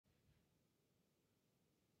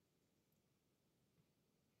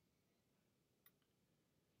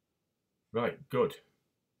Right, good.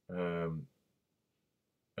 Hello,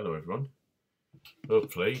 everyone.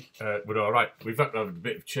 Hopefully, we're all right. We've had to have a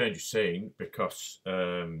bit of change of scene because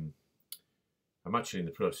I'm actually in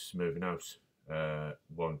the process of moving house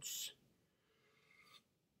once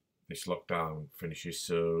this lockdown finishes,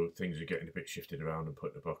 so things are getting a bit shifted around and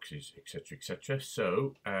put in the boxes, etc., etc.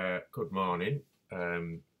 So, good morning,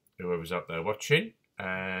 whoever's out there watching.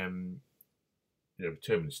 We're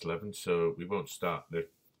 2 minutes to 11, so we won't start the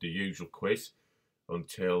usual quiz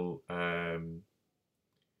until 11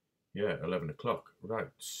 o'clock. Right,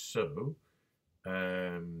 so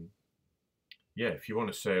if you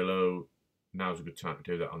want to say hello, now's a good time to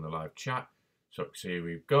do that on the live chat, so I can see who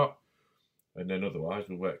we've got, and then otherwise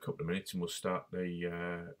we'll wait a couple of minutes and we'll start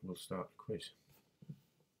the quiz.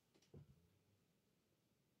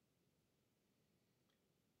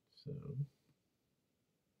 So.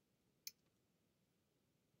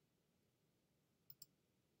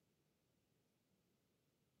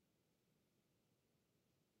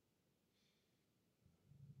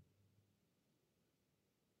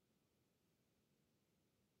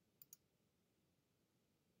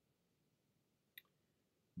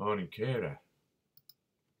 Morning, Kira.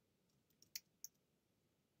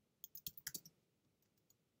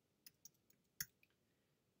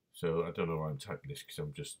 So I don't know why I'm typing this because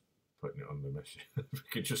I'm just putting it on the message. I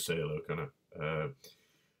could just say hello, can I?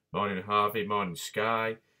 Morning, Harvey. Morning,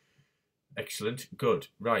 Sky. Excellent. Good.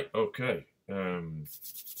 Right. Okay. Here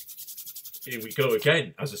we go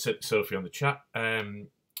again. As I said to Sophie on the chat.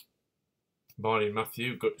 Morning,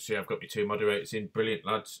 Matthew. Good to see I've got my two moderators in. Brilliant,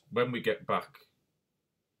 lads. When we get back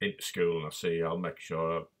into school and I see you, I'll make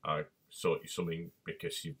sure I sort you something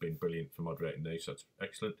because you've been brilliant for moderating these. So that's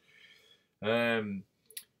excellent.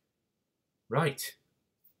 Right.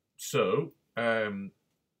 So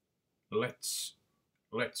let's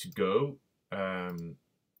go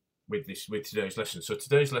with today's lesson. So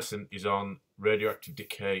today's lesson is on radioactive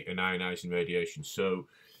decay and ionizing radiation. So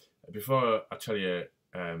before I tell you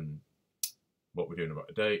what we're doing about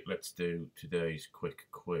today, let's do today's quick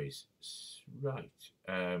quiz. Right.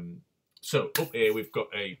 So up here we've got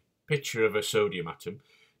a picture of a sodium atom.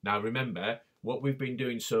 Now remember, what we've been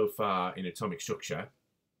doing so far in atomic structure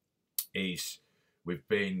is we've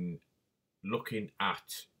been looking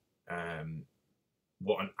at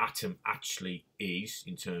what an atom actually is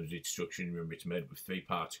in terms of its structure. Remember, it's made up of 3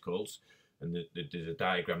 particles, and there's a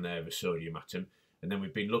diagram there of a sodium atom. And then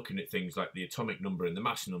we've been looking at things like the atomic number and the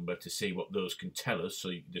mass number to see what those can tell us.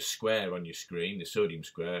 So the square on your screen, the sodium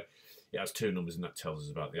square, it has 2 numbers, and that tells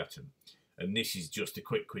us about the atom. And this is just a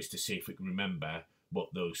quick quiz to see if we can remember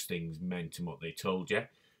what those things meant and what they told you.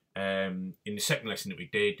 In the second lesson that we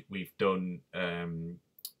did, we've done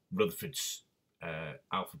Rutherford's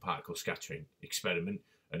alpha particle scattering experiment,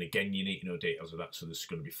 and again you need to know details of that, so there's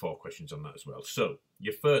going to be 4 questions on that as well. So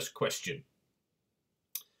your first question: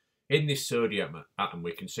 in this sodium atom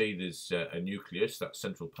we can see there's a nucleus, that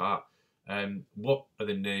central part. What are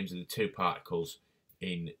the names of the 2 particles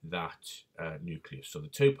in that nucleus? So the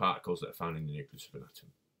 2 particles that are found in the nucleus of an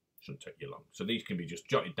atom. Shouldn't take you long, so these can be just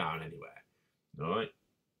jotted down anywhere. All right,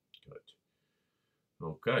 good.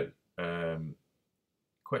 Okay,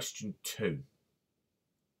 question 2.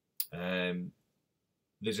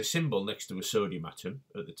 There's a symbol next to a sodium atom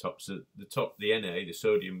at the top. So the top, the Na, the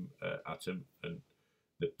sodium atom, and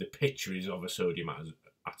the picture is of a sodium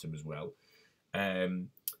atom as well.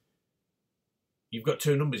 You've got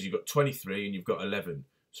 2 numbers. You've got 23 and you've got 11.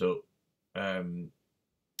 So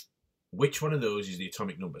which one of those is the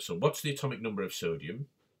atomic number? So what's the atomic number of sodium?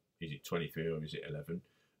 Is it 23 or is it 11?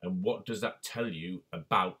 And what does that tell you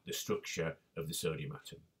about the structure of the sodium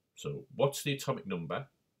atom? So what's the atomic number?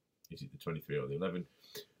 Is it the 23 or the 11?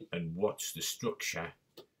 And what's the structure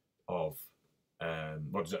of,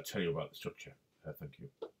 what does that tell you about the structure? Thank you.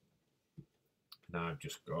 Now I've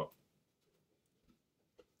just got,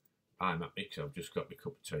 I'm at mix, I've just got my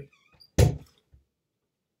cup of tea.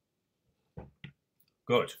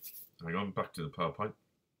 Good. Hang on, back to the PowerPoint.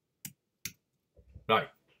 Right,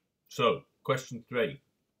 so question 3.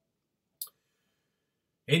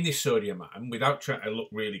 In this sodium atom, without trying to look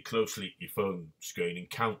really closely at your phone screen and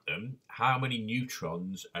count them, how many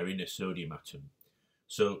neutrons are in a sodium atom?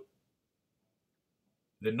 So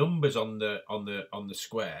the numbers on the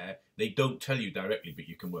square, they don't tell you directly, but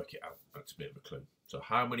you can work it out. That's a bit of a clue. So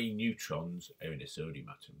how many neutrons are in a sodium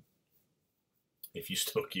atom? If you're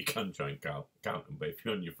stuck, you can try and count them, but if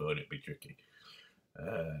you're on your phone, it'd be tricky.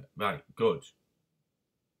 Right, good.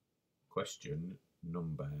 Question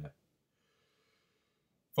number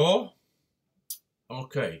 4.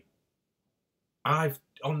 Okay, I've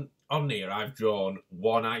on on here I've drawn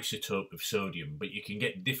one isotope of sodium, but you can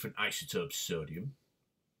get different isotopes of sodium.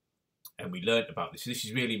 And we learnt about this. This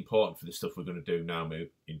is really important for the stuff we're going to do now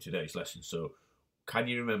in today's lesson. So can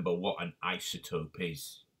you remember what an isotope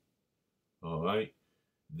is? All right.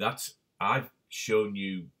 I've shown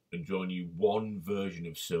you and drawn you one version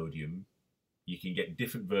of sodium. You can get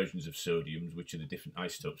different versions of sodiums, which are the different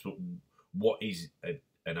isotopes. But what is an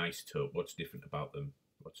isotope? What's different about them?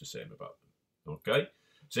 What's the same about them? Okay.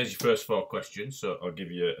 So there's your first 4 questions. So I'll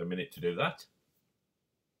give you a minute to do that.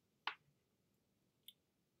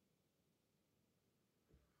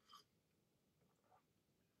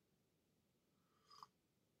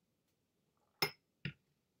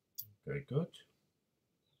 Very good.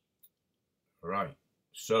 All right.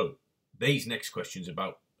 So these next questions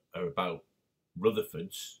are about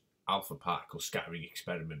Rutherford's alpha particle scattering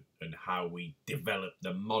experiment and how we developed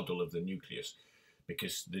the model of the nucleus,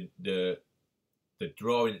 because the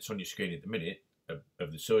drawing that's on your screen at the minute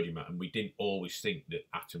of the sodium atom, we didn't always think that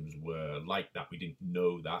atoms were like that. We didn't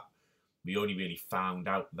know that. We only really found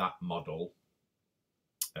out that model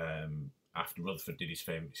after Rutherford did his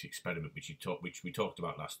famous experiment, which we talked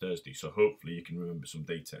about last Thursday. So hopefully you can remember some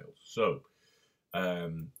details. So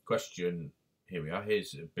question, here we are.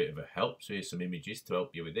 Here's a bit of a help. So here's some images to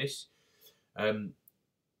help you with this.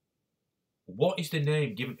 What is the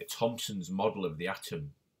name given to Thomson's model of the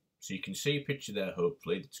atom? So you can see a picture there,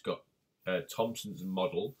 hopefully, that's got Thomson's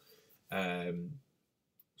model,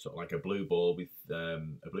 sort of like a blue ball with a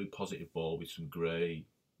blue positive ball with some grey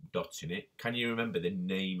dots in it. Can you remember the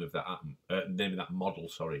name of that atom? Name of that model?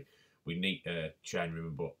 Sorry, we need to try and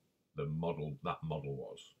remember what that model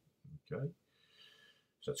was. Okay,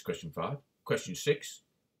 so that's question 5. Question 6.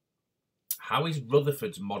 How is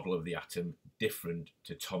Rutherford's model of the atom different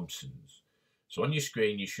to Thomson's? So on your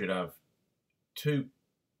screen you should have 2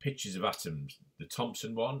 pictures of atoms, the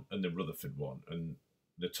Thomson one and the Rutherford one. And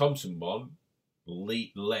the Thomson one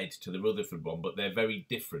led to the Rutherford one, but they're very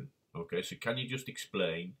different. Okay, so can you just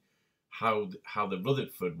explain how the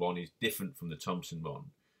Rutherford one is different from the Thomson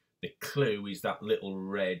one? The clue is that little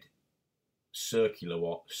red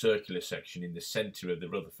circular section in the centre of the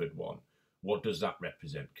Rutherford one. What does that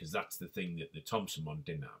represent? Because that's the thing that the Thomson one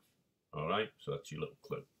didn't have. All right, so that's your little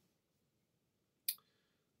clue.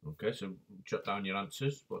 Okay, so jot down your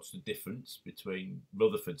answers. What's the difference between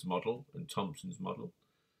Rutherford's model and Thomson's model?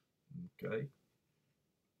 Okay.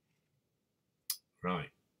 Right.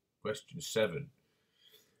 Question 7.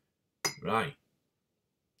 Right.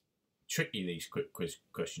 Tricky, these quick quiz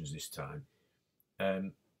questions this time.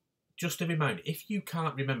 Just a reminder, if you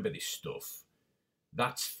can't remember this stuff,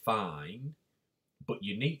 that's fine, but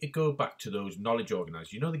you need to go back to those knowledge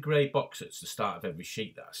organisers. You know the grey box at the start of every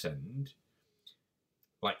sheet that I send?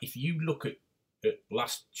 Like, if you look at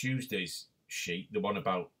last Tuesday's sheet, the one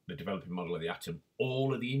about the developing model of the atom,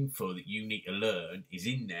 all of the info that you need to learn is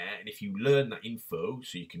in there. And if you learn that info,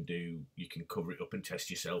 so you can cover it up and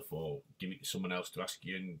test yourself, or give it to someone else to ask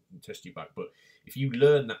you and test you back. But if you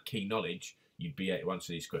learn that key knowledge, you'd be able to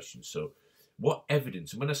answer these questions. So what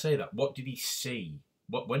evidence, and when I say that, what did he see?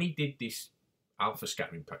 When he did this alpha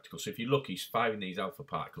scattering practical, so if you look, he's firing these alpha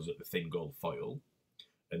particles at the thin gold foil,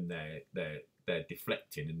 and they're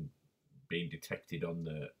deflecting and being detected on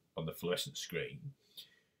the fluorescent screen.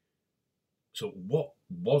 So what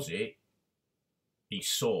was it he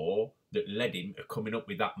saw that led him to coming up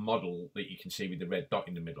with that model that you can see with the red dot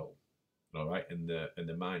in the middle? All right, and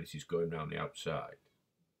the minus is going around the outside.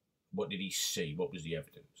 What did he see? What was the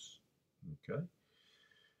evidence? Okay.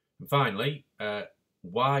 And finally,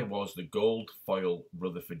 why was the gold foil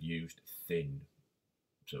Rutherford used thin?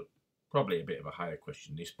 So probably a bit of a higher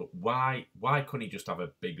question this, but why couldn't he just have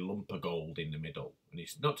a big lump of gold in the middle? And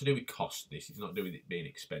it's not to do with cost. It's not to do with it being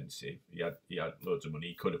expensive. He had loads of money.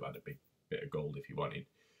 He could have had a big bit of gold if he wanted.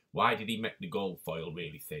 Why did he make the gold foil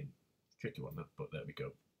really thin? Tricky one, that, but there we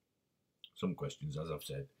go. Some questions, as I've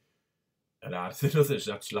said, and harder than others.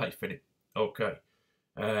 That's life, innit? Okay.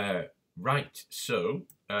 Right. So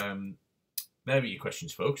there are your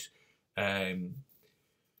questions, folks. I'll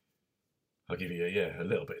give you a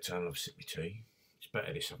little bit of time. I'll sip my tea. It's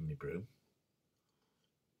better this having my brew.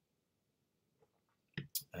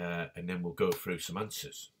 And then we'll go through some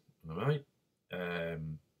answers. All right. Okay.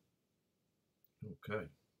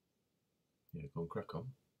 Yeah, go and crack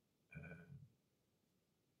on.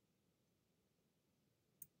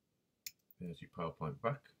 There's your PowerPoint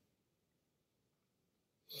back.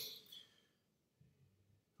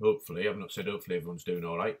 Hopefully, I've not said hopefully everyone's doing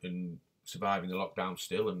all right and surviving the lockdown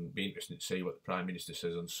still, and be interesting to see what the Prime Minister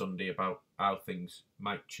says on Sunday about how things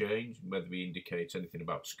might change, and whether he indicates anything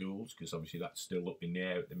about schools, because obviously that's still up in the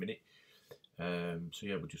air at the minute. So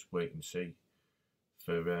yeah, we'll just wait and see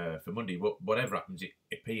for Monday. Whatever happens, it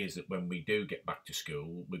appears that when we do get back to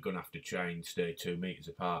school, we're going to have to try and stay 2 metres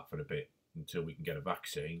apart for a bit until we can get a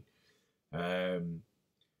vaccine.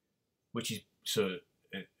 Which is so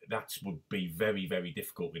that would be very, very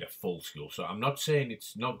difficult with a full school. So I'm not saying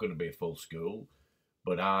it's not going to be a full school,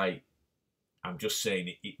 but I'm just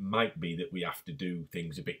saying it might be that we have to do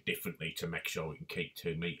things a bit differently to make sure we can keep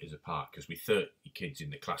 2 metres apart, because with 30 kids in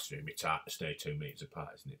the classroom, it's hard to stay 2 metres apart,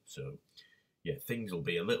 isn't it? So yeah, things will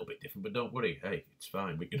be a little bit different, but don't worry. Hey, it's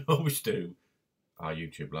fine. We can always do our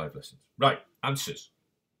YouTube live lessons. Right, answers.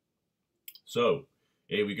 So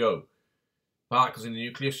here we go. Particles in the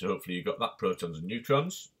nucleus, so hopefully you got that, protons and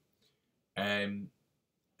neutrons.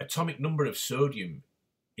 Atomic number of sodium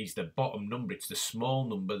is the bottom number. It's the small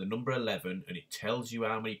number, the number 11, and it tells you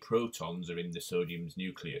how many protons are in the sodium's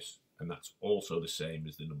nucleus. And that's also the same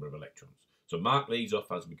as the number of electrons. So mark these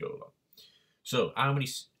off as we go along. So how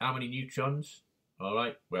many neutrons? All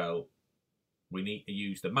right, well, we need to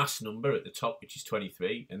use the mass number at the top, which is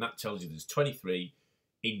 23, and that tells you there's 23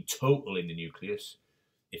 in total in the nucleus.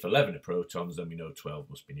 If 11 are protons, then we know 12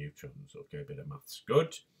 must be neutrons. Okay, a bit of maths.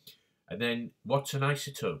 Good. And then, what's an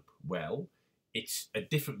isotope? Well, it's a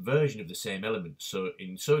different version of the same element. So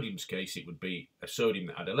in sodium's case, it would be a sodium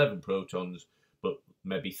that had 11 protons, but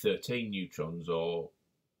maybe 13 neutrons or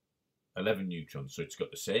 11 neutrons. So it's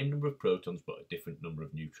got the same number of protons, but a different number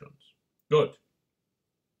of neutrons. Good.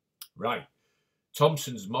 Right.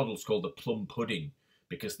 Thomson's model is called the plum pudding,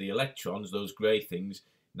 because the electrons, those grey things.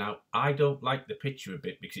 Now, I don't like the picture a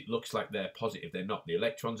bit because it looks like they're positive. They're not. The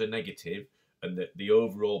electrons are negative, and the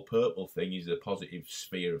overall purple thing is a positive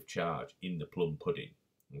sphere of charge in the plum pudding.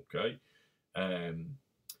 Okay.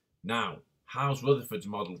 Now, how's Rutherford's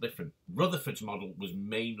model different? Rutherford's model was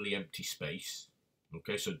mainly empty space.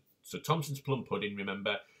 Okay, so Thomson's plum pudding,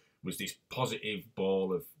 remember, was this positive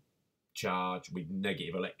ball of charge with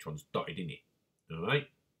negative electrons dotted in it. All right.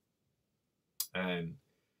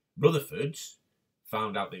 Rutherford's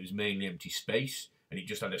found out that it was mainly empty space, and it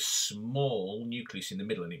just had a small nucleus in the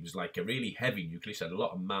middle, and it was like a really heavy nucleus, had a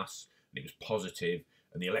lot of mass, and it was positive,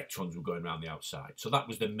 and the electrons were going around the outside. So that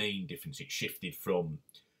was the main difference. It shifted from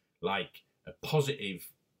like a positive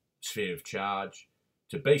sphere of charge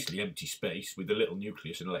to basically empty space with a little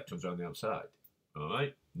nucleus and electrons around the outside. All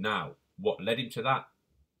right. Now, what led him to that?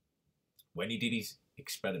 When he did his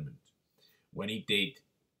experiment, when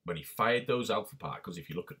he fired those alpha particles, if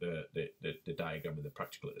you look at the diagram with the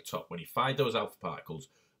practical at the top, when he fired those alpha particles,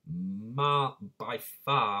 by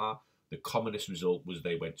far the commonest result was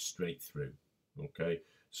they went straight through. Okay,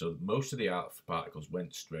 so most of the alpha particles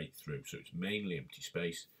went straight through, so it's mainly empty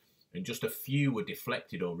space, and just a few were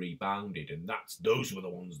deflected or rebounded, and those were the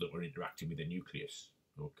ones that were interacting with the nucleus.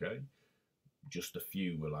 Okay, just a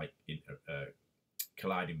few were like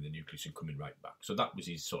colliding with the nucleus and coming right back. So that was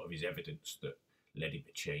his evidence that led him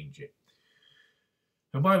to change it.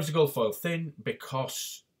 And why was the gold foil thin?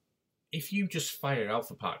 Because if you just fire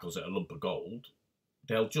alpha particles at a lump of gold,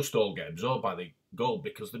 they'll just all get absorbed by the gold,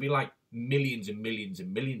 because there'll be like millions and millions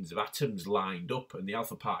and millions of atoms lined up, and the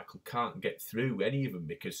alpha particle can't get through any of them,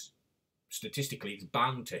 because statistically it's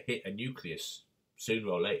bound to hit a nucleus sooner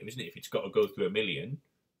or later, isn't it? If it's got to go through 1 million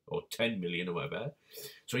or 10 million or whatever.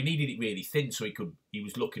 So he needed it really thin, so he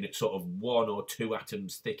was looking at sort of 1 or 2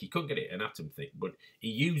 atoms thick. He couldn't get it an atom thick, but he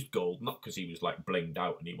used gold, not because he was like blinged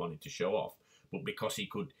out and he wanted to show off, but because he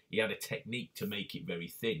had a technique to make it very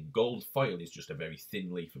thin. Gold foil is just a very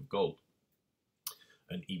thin leaf of gold.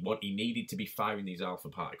 And he needed to be firing these alpha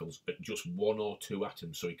particles at just 1 or 2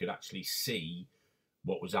 atoms, so he could actually see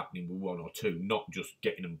what was happening with 1 or 2, not just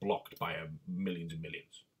getting them blocked by millions and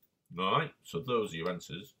millions. All right, so those are your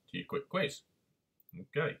answers to your quick quiz.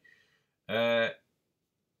 Okay,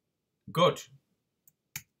 good.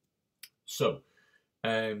 So,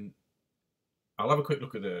 I'll have a quick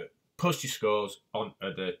look at post your scores on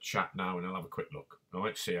the chat now, and I'll have a quick look. All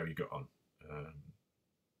right, see how you got on.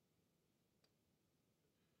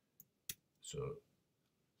 So,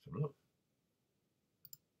 let's have a look.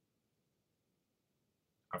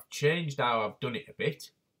 I've changed how I've done it a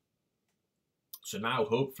bit. So now,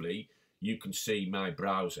 hopefully, you can see my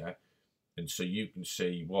browser, and so you can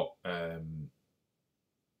see what I'm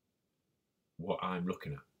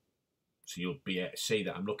looking at. So you'll be able to see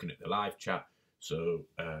that I'm looking at the live chat. So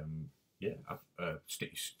yeah,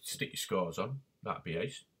 stick your scores on. That'd be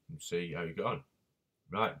ace, and see how you go on.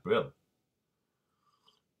 Right, brill.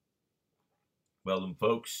 Well done,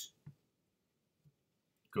 folks.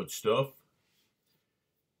 Good stuff.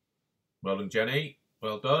 Well done, Jenny.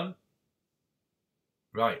 Well done.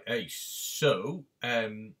 Right, ace. So,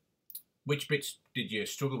 which bits did you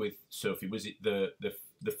struggle with, Sophie? Was it the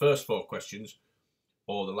first 4 questions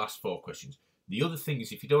or the last 4 questions? The other thing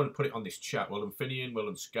is, if you don't want to put it on this chat, well done Finian, well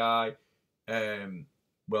done Sky,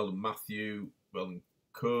 well done Matthew, well done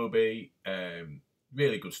Kobe,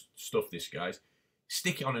 really good stuff this, guys.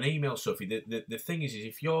 Stick it on an email, Sophie. The thing is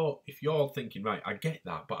if you're thinking, right, I get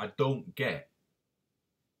that, but I don't get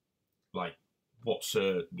like what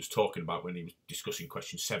Sir was talking about when he was discussing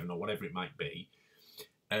question 7 or whatever it might be,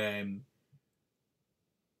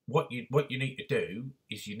 what you need to do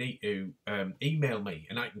is you need to email me,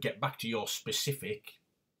 and I can get back to your specific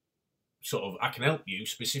sort of. I can help you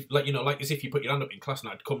specific, like like as if you put your hand up in class, and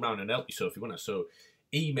I'd come round and help you, Sophie, wouldn't I? So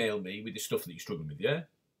email me with the stuff that you're struggling with. Yeah,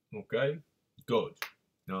 okay, good.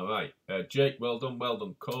 All right, Jake, well done,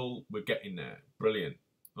 Cole. We're getting there. Brilliant.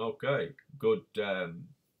 Okay, good.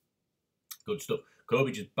 Good stuff.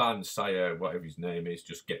 Kobe just banned Sire, whatever his name is.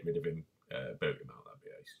 Just get rid of him. Boot him out. That'd be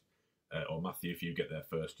ace. Or Matthew, if you get there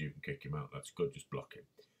first, you can kick him out. That's good. Just block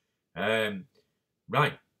him.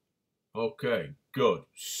 Right. Okay. Good.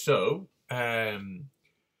 So,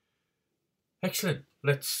 excellent.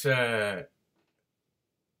 Let's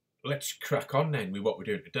crack on then with what we're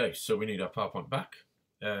doing today. So we need our PowerPoint back.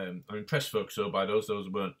 I'm impressed, folks. So by those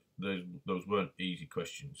weren't easy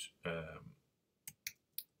questions.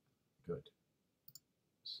 Good.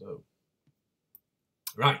 So,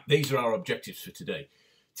 right, these are our objectives for today.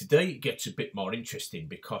 Today it gets a bit more interesting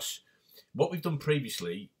because what we've done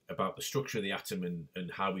previously about the structure of the atom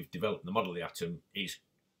and how we've developed the model of the atom is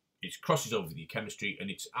crosses over the chemistry, and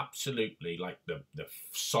it's absolutely like the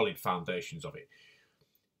solid foundations of it.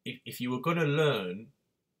 If you were going to learn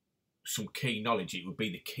some key knowledge, it would be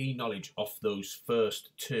the key knowledge off those first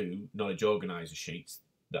 2 knowledge organizer sheets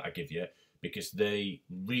that I give you, because they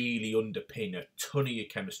really underpin a ton of your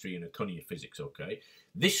chemistry and a ton of your physics, okay?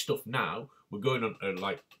 This stuff now, we're going on to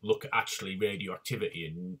like look at actually radioactivity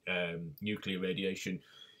and nuclear radiation.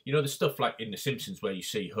 You know, the stuff like in The Simpsons where you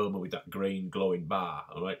see Homer with that green glowing bar,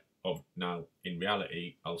 all right? Now, in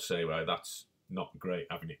reality, I'll say, well, that's not great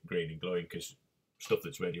having it green and glowing, because stuff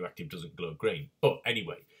that's radioactive doesn't glow green. But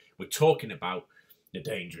anyway, we're talking about the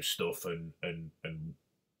dangerous stuff and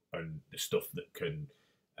the stuff that can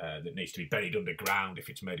that needs to be buried underground if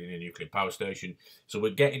it's made in a nuclear power station. So we're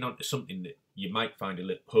getting onto something that you might find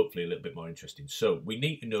hopefully a little bit more interesting. So we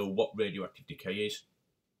need to know what radioactive decay is,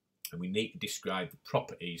 and we need to describe the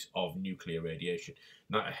properties of nuclear radiation.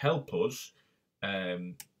 Now, to help us,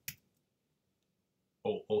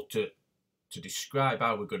 or to describe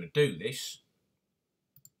how we're going to do this,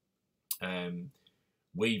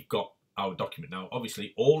 we've got our document. Now,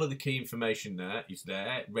 obviously, all of the key information there is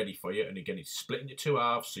there, ready for you. And again, it's split into 2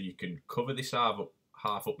 halves, so you can cover this half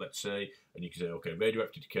up, let's say, and you can say, okay,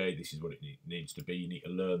 radioactive decay, this is what it needs to be. You need to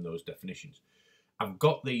learn those definitions. I've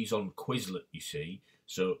got these on Quizlet, you see,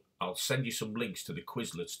 so I'll send you some links to the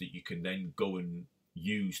Quizlets that you can then go and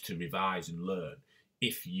use to revise and learn,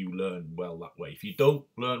 if you learn well that way. If you don't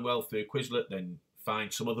learn well through Quizlet, then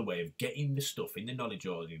find some other way of getting the stuff in the knowledge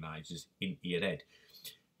organisers into your head.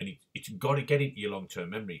 And it's got to get into your long-term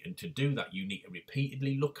memory. And to do that, you need to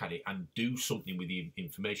repeatedly look at it and do something with the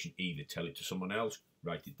information. Either tell it to someone else,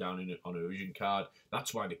 write it down on a revision card.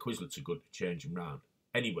 That's why the Quizlets are good to change them round.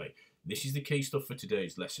 Anyway, this is the key stuff for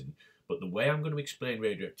today's lesson. But the way I'm going to explain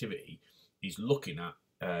radioactivity is looking at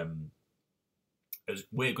as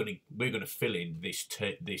we're going to fill in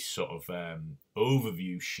this sort of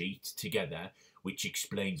overview sheet together, which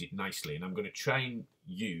explains it nicely. And I'm going to try and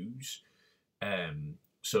use.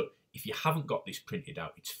 So if you haven't got this printed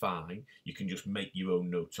out, it's fine. You can just make your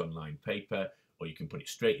own notes on lined paper, or you can put it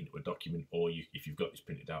straight into a document, or if you've got this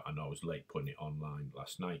printed out, I know I was late putting it online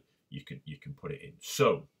last night, you can put it in.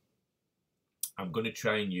 So I'm going to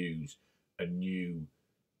try and use a new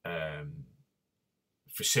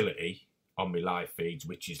facility on my live feeds,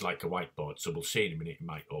 which is like a whiteboard. So we'll see in a minute. It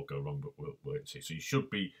might all go wrong, but we'll wait and see. So you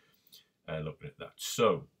should be looking at that.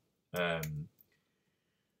 So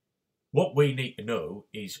what we need to know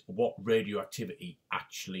is what radioactivity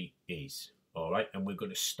actually is. All right, and we're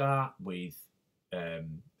going to start with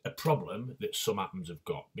a problem that some atoms have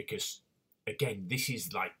got, because again, this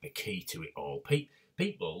is like the key to it all.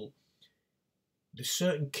 People, there's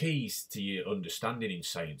certain keys to your understanding in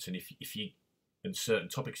science, and if you and certain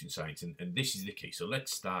topics in science, and this is the key. So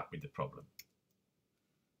let's start with the problem.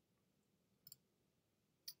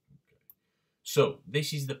 Okay. So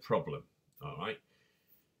this is the problem. All right,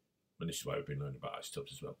 and this is why we've been learning about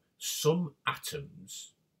isotopes as well. Some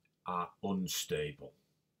atoms are unstable.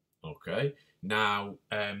 Okay, now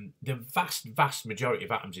the vast majority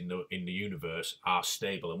of atoms in the universe are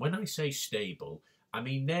stable, and when I say stable, I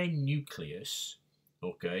mean their nucleus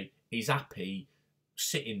okay, is happy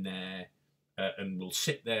sitting there and will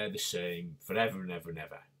sit there the same forever and ever and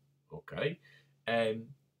ever, okay?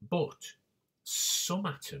 But some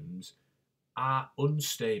atoms are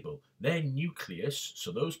unstable. Their nucleus,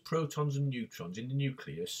 so those protons and neutrons in the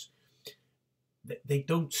nucleus, they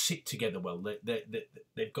don't sit together well.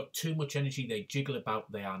 They've got too much energy. They jiggle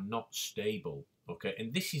about. They are not stable. Okay,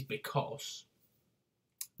 and this is because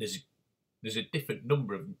there's a different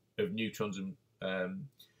number of neutrons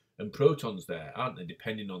and protons there, aren't there,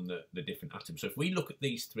 depending on the different atoms. So if we look at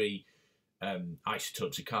these three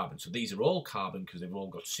isotopes of carbon, so these are all carbon because they've all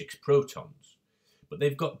got 6 protons, but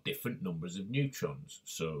they've got different numbers of neutrons.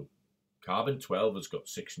 So carbon 12 has got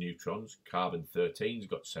 6 neutrons, carbon 13's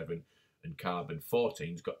got 7, and carbon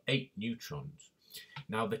 14's got 8 neutrons.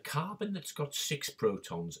 Now the carbon that's got 6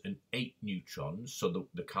 protons and 8 neutrons, so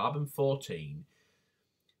the carbon 14,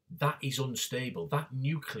 that is unstable. That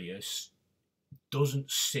nucleus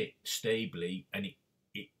doesn't sit stably, and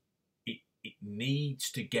it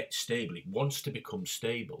needs to get stable. It wants to become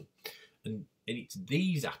stable. And it's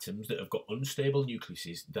these atoms that have got unstable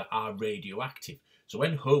nucleuses that are radioactive. So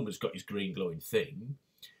when Homer's got his green glowing thing,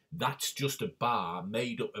 that's just a bar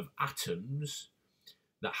made up of atoms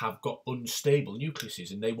that have got unstable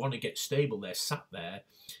nucleuses, and they want to get stable. They're sat there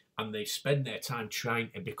and they spend their time trying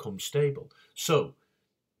to become stable. So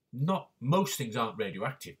most things aren't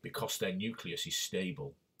radioactive because their nucleus is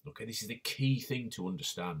stable. Okay, this is the key thing to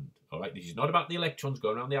understand. All right, this is not about the electrons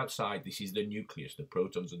going around the outside. This is the nucleus, the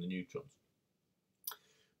protons and the neutrons.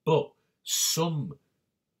 But some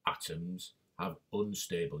atoms have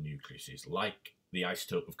unstable nucleuses, like the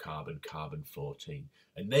isotope of carbon, carbon 14.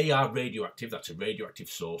 And they are radioactive. That's a radioactive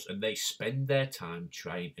source. And they spend their time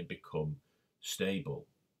trying to become stable.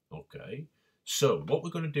 Okay. So what we're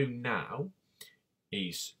going to do now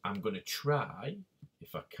is I'm going to try,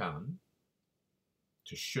 if I can,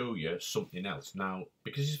 to show you something else. Now,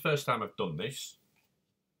 because it's the first time I've done this,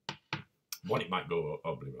 it might go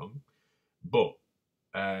horribly wrong. But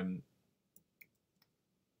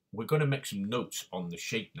we're going to make some notes on the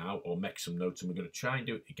sheet now, or make some notes, and we're going to try and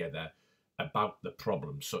do it together about the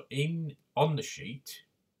problem. So on the sheet,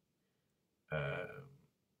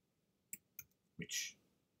 which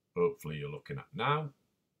hopefully you're looking at now,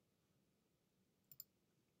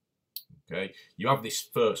 okay, you have this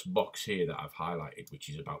first box here that I've highlighted, which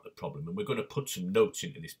is about the problem, and we're going to put some notes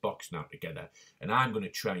into this box now together, and I'm going to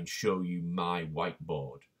try and show you my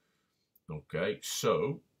whiteboard. Okay,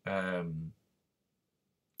 so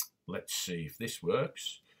let's see if this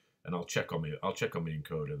works, and I'll check on my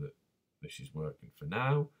encoder that this is working for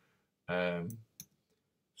now.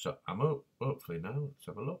 So I'm hopefully now. Let's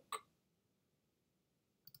have a look.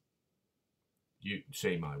 You can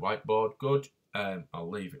see my whiteboard. Good. I'll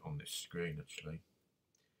leave it on this screen actually.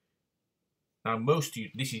 Now most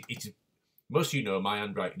of you know my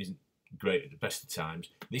handwriting isn't great at the best of times.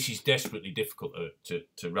 This is desperately difficult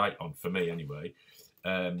to write on for me anyway.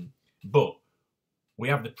 But we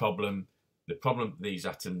have the problem. The problem these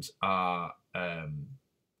atoms are,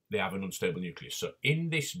 they have an unstable nucleus. So in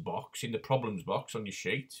this box, in the problems box on your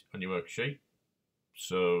sheet, on your worksheet,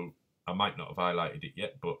 so I might not have highlighted it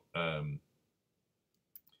yet, but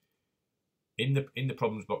in the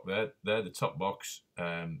problems box there, the top box,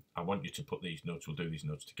 I want you to put these notes. We'll do these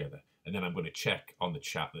notes together, and then I'm going to check on the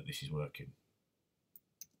chat that this is working.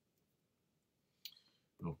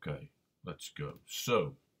 Okay, let's go.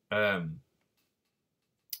 So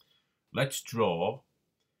let's draw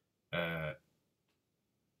a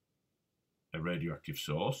radioactive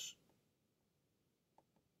source.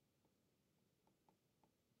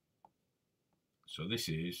 So this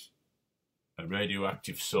is a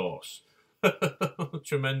radioactive source.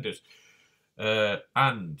 Tremendous.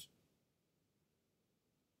 And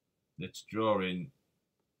let's draw in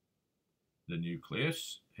the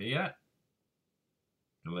nucleus here.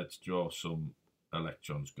 And let's draw some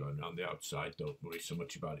electrons going around the outside. Don't worry so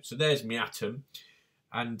much about it. So there's my atom.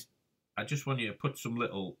 And I just want you to put some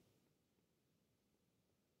little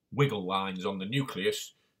wiggle lines on the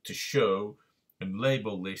nucleus to show and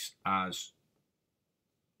label this as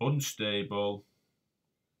unstable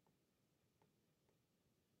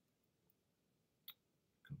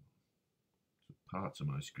parts of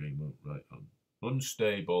my screen won't write on.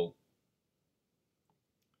 Unstable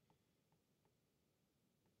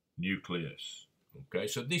nucleus. Okay,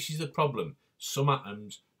 so this is the problem. Some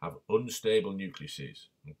atoms have unstable nucleuses.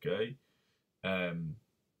 Okay. And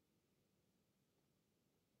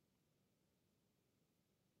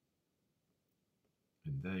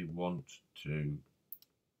they want to.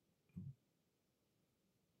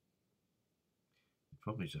 The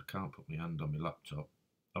problem is I can't put my hand on my laptop,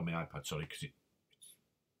 on my iPad, sorry, because it's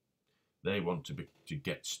They want to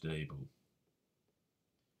get stable.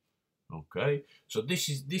 Okay, so this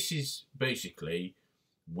is basically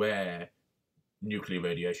where nuclear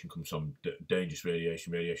radiation comes from, dangerous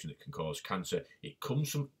radiation, radiation that can cause cancer. It comes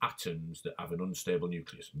from atoms that have an unstable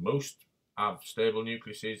nucleus. Most have stable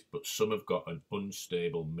nucleuses, but some have got an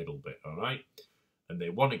unstable middle bit, all right? And they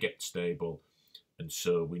want to get stable, and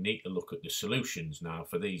so we need to look at the solutions now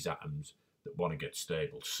for these atoms that want to get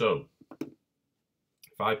stable. So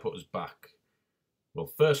if I put us back, well,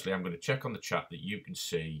 firstly, I'm going to check on the chat that you can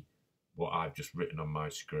see what I've just written on my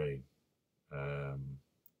screen.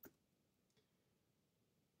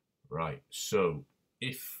 Right, so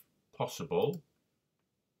if possible,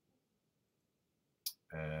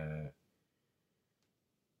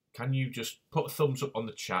 can you just put a thumbs up on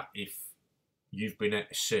the chat if you've been able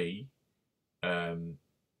to see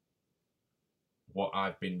what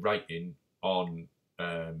I've been writing on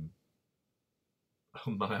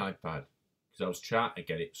my iPad? Because I was trying to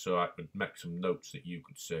get it so I could make some notes that you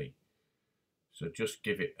could see. So just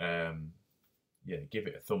give it, yeah, give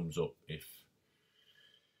it a thumbs up if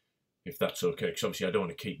that's okay, because obviously I don't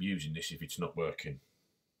want to keep using this if it's not working.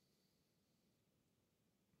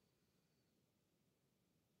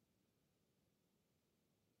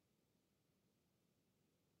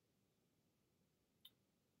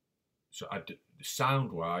 So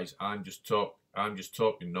sound-wise, I'm just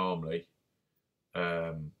talking normally.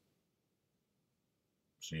 So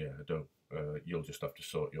yeah, I don't. You'll just have to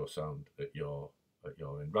sort your sound at your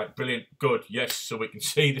end. Right, brilliant, good. Yes, so we can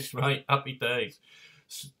see this. Right, happy days.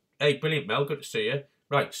 Hey, brilliant, Mel. Good to see you.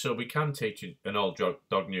 Right, so we can teach an old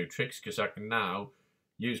dog new tricks, because I can now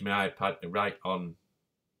use my iPad to write on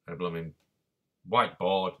a blooming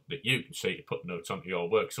whiteboard that you can see to put notes onto your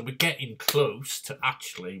work. So we're getting close to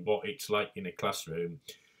actually what it's like in a classroom.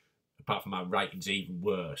 Apart from my writing's even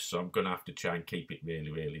worse, so I'm going to have to try and keep it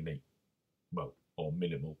really, really neat. Well, or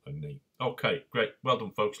minimal and neat. Okay, great. Well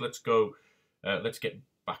done, folks. Let's go. Let's get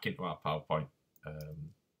back into our PowerPoint.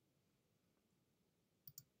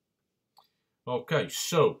 Okay,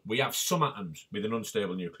 so we have some atoms with an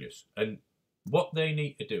unstable nucleus, and what they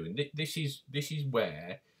need to do, and this is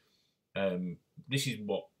where this is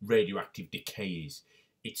what radioactive decay is.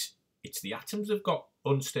 It's the atoms that have got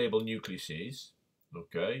unstable nucleuses,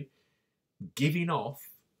 okay, giving off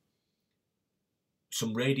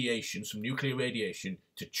some radiation, some nuclear radiation,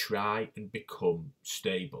 to try and become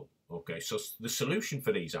stable. Okay, so the solution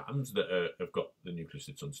for these atoms that have got the nucleus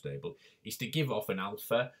that's unstable is to give off an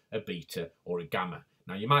alpha, a beta, or a gamma.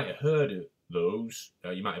 Now, you might have heard of those.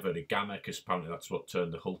 You might have heard of gamma, because apparently that's what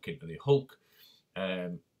turned the Hulk into the Hulk.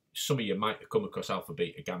 Some of you might have come across alpha,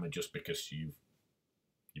 beta, gamma just because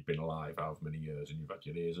you've been alive however many years and you've had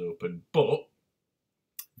your ears open. But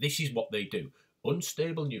this is what they do.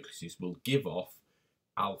 Unstable nucleuses will give off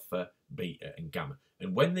alpha, beta, and gamma.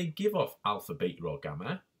 And when they give off alpha, beta, or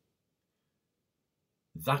gamma,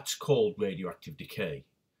 that's called radioactive decay.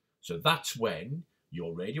 So that's when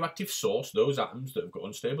your radioactive source, those atoms that have got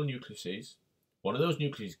unstable nucleuses, one of those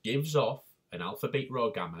nucleus gives off an alpha, beta,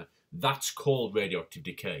 or gamma. That's called radioactive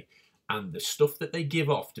decay. And the stuff that they give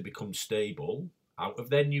off to become stable out of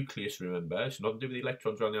their nucleus, remember, it's nothing to do with the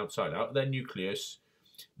electrons around the outside, out of their nucleus,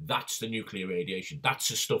 that's the nuclear radiation. That's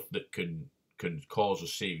the stuff that can cause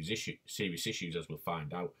us serious issues, as we'll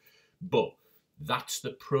find out. But that's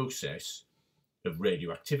the process of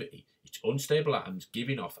radioactivity. It's unstable atoms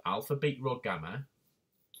giving off alpha, beta, or gamma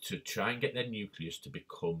to try and get their nucleus to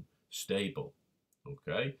become stable.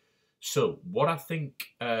 Okay, so what I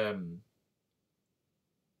think I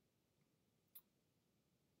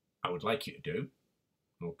would like you to do,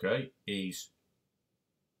 okay, is,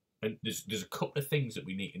 and there's a couple of things that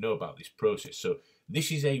we need to know about this process. So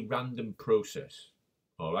this is a random process,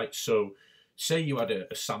 all right? So say you had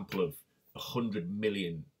a sample of 100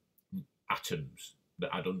 million atoms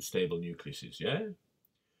that had unstable nucleuses, yeah?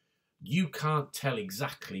 You can't tell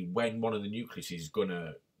exactly when one of the nucleuses is going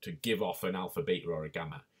to give off an alpha, beta, or a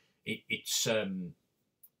gamma. It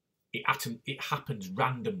happens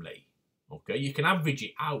randomly, okay? You can average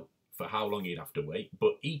it out for how long you'd have to wait,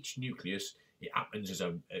 but each nucleus, it happens as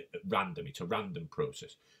a random. It's a random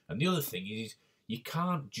process. And the other thing is you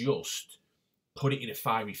can't just put it in a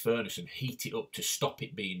fiery furnace and heat it up to stop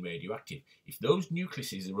it being radioactive. If those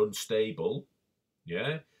nucleuses are unstable,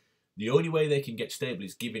 yeah, the only way they can get stable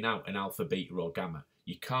is giving out an alpha, beta, or gamma.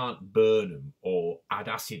 You can't burn them or add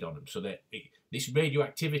acid on them. So that this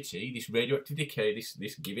radioactivity, this radioactive decay,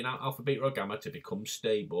 this giving out alpha, beta, or gamma to become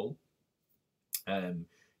stable,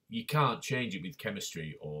 you can't change it with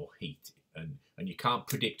chemistry or heat. and you can't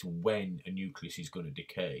predict when a nucleus is going to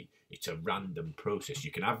decay. It's a random process.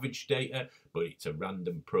 You can average data, but it's a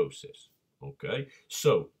random process. Okay,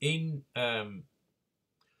 so in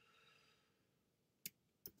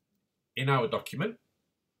our document,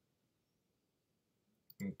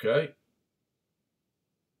 okay,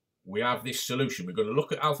 we have this solution. We're going to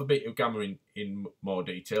look at alpha, beta, gamma in more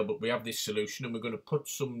detail, but we have this solution, and we're going to put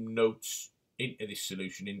some notes into this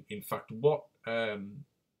solution. In fact, what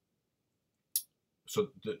so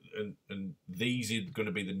and these are going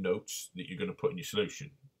to be the notes that you're going to put in your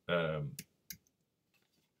solution. Right.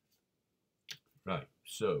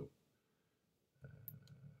 So let's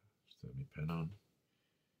throw my pen on.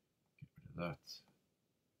 Get rid of that.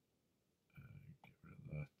 Get rid of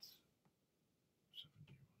that.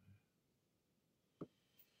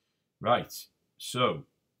 Right, so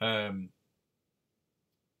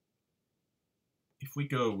if we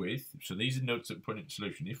go with, so these are notes that we put in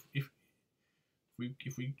solution. If we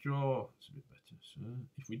draw, it's a bit better. So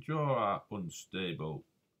if we draw our unstable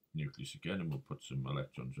nucleus again, and we'll put some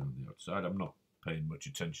electrons around the outside. I'm not paying much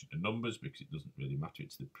attention to numbers because it doesn't really matter.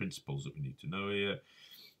 It's the principles that we need to know here.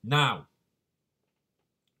 Now,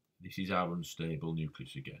 this is our unstable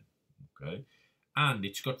nucleus again. Okay. And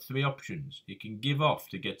it's got three options. It can give off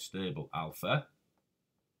to get stable alpha.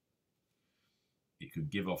 It could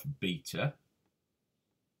give off beta.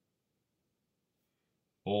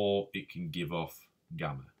 Or it can give off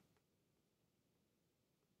gamma.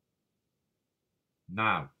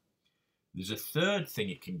 Now, there's a third thing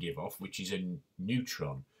it can give off, which is a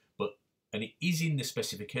neutron. And it is in the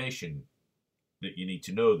specification that you need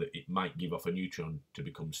to know that it might give off a neutron to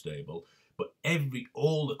become stable. But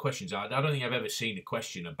all the questions, I don't think I've ever seen a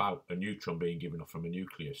question about a neutron being given off from a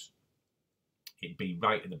nucleus. It'd be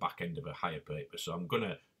right in the back end of a higher paper. So I'm going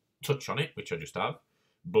to touch on it, which I just have.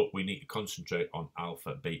 But we need to concentrate on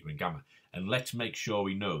alpha, beta, and gamma. And let's make sure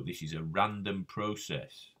we know this is a random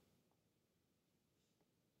process.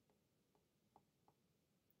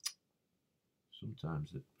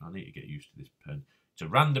 Sometimes I need to get used to this pen. It's a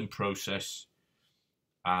random process,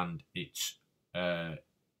 and it's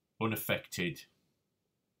unaffected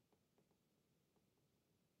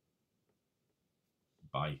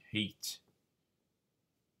by heat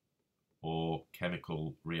or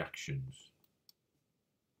chemical reactions.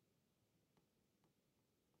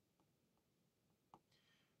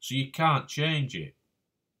 So you can't change it.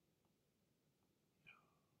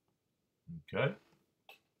 Okay.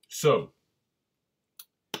 So,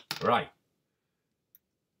 right.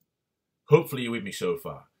 Hopefully you're with me so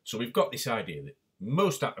far. So we've got this idea that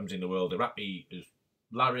most atoms in the world are happy as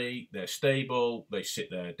Larry. They're stable. They sit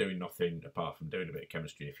there doing nothing apart from doing a bit of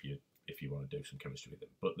chemistry if you want to do some chemistry with them.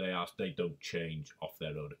 But they don't change off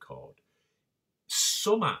their own accord.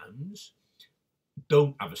 Some atoms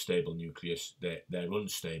don't have a stable nucleus. They're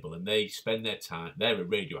unstable, and they spend their time. They're a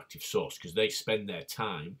radioactive source because they spend their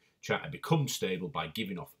time trying to become stable by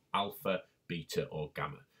giving off alpha, beta, or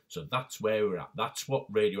gamma. So that's where we're at. That's what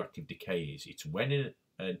radioactive decay is. It's when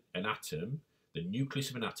an atom, the nucleus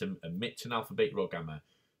of an atom, emits an alpha, beta, or gamma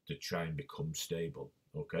to try and become stable.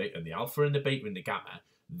 Okay, and the alpha and the beta and the gamma,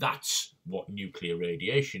 that's what nuclear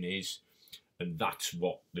radiation is, and that's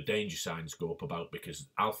what the danger signs go up about, because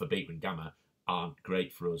alpha, beta, and gamma aren't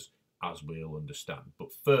great for us, as we'll understand.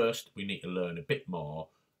 But first, we need to learn a bit more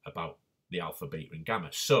about the alpha, beta, and gamma.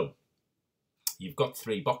 So, you've got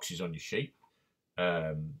three boxes on your sheet.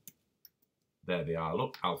 There they are,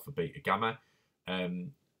 look, alpha, beta, gamma.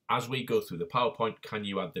 As we go through the PowerPoint, can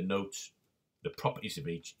you add the notes, the properties of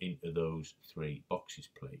each, into those three boxes,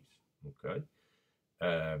 please? Okay.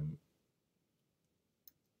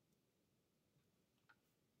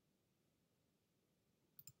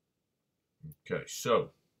 Okay,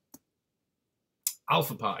 so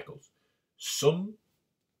alpha particles. Some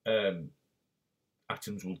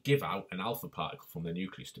atoms will give out an alpha particle from their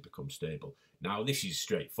nucleus to become stable. Now, this is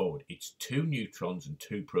straightforward. It's 2 neutrons and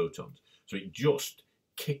 2 protons. So it just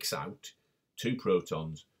kicks out 2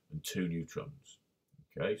 protons and 2 neutrons.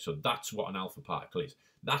 Okay, so that's what an alpha particle is.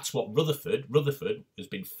 That's what Rutherford has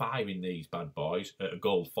been firing these bad boys at a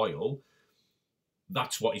gold foil.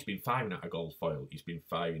 That's what he's been firing at a gold foil. He's been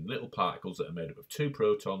firing little particles that are made up of 2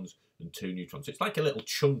 protons and 2 neutrons. It's like a little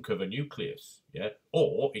chunk of a nucleus, yeah?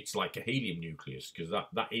 Or it's like a helium nucleus, because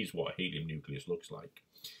that is what a helium nucleus looks like.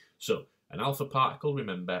 So, an alpha particle,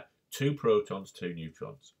 remember, 2 protons, 2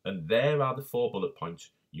 neutrons. And there are the 4 bullet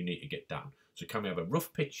points you need to get down. So can we have a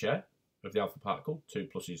rough picture of the alpha particle, 2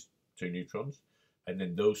 pluses, 2 neutrons, and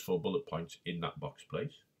then those 4 bullet points in that box,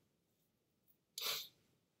 please?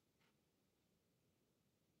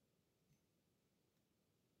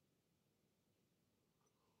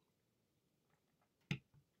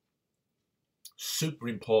 Super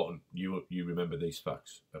important you remember these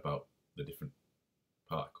facts about the different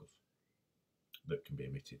particles that can be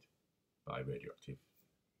emitted by radioactive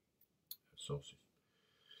sources.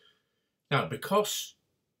 Now, because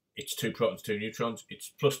it's 2 protons, 2 neutrons,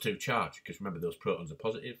 it's +2 charge, because remember those protons are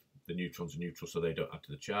positive, the neutrons are neutral, so they don't add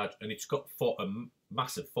to the charge, and it's got a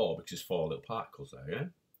massive 4 because there's 4 little particles there, yeah?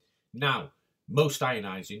 Now, most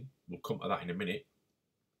ionising, we'll come to that in a minute,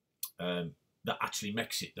 that actually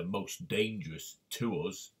makes it the most dangerous to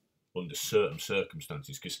us under certain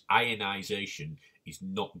circumstances, because ionisation is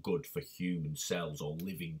not good for human cells or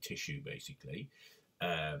living tissue, basically.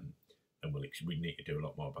 And we need to do a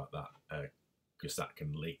lot more about that, because that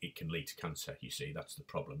can lead to cancer, you see, that's the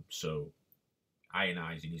problem. So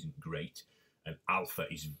ionising isn't great, and alpha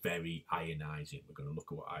is very ionising. We're going to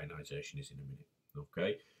look at what ionisation is in a minute,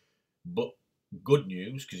 okay? But good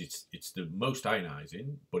news, because it's the most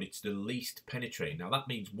ionising, but it's the least penetrating. Now that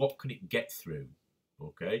means what can it get through,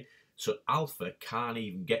 okay? So alpha can't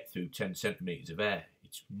even get through 10 centimetres of air.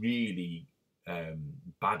 It's really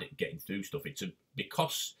bad at getting through stuff.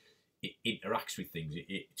 Because it interacts with things,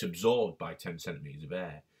 it's absorbed by 10 centimetres of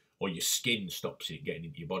air, or your skin stops it getting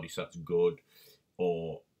into your body, so that's good,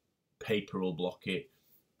 or paper will block it.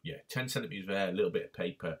 Yeah, 10 centimetres of air, a little bit of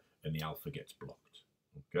paper, and the alpha gets blocked,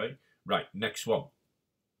 okay? Right, next one.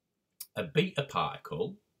 A beta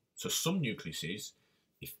particle, so some nucleuses,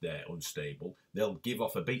 if they're unstable, they'll give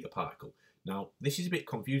off a beta particle. Now, this is a bit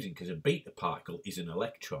confusing because a beta particle is an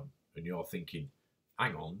electron, and you're thinking,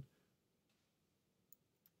 hang on,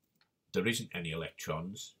 there isn't any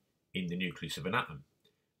electrons in the nucleus of an atom.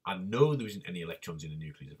 I know there isn't any electrons in the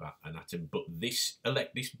nucleus of an atom, but this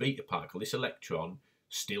beta particle, this electron,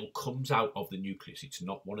 still comes out of the nucleus. It's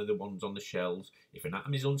not one of the ones on the shells. If an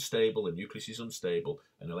atom is unstable, a nucleus is unstable,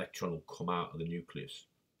 an electron will come out of the nucleus.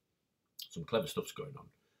 Some clever stuff's going on,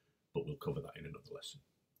 but we'll cover that in another lesson.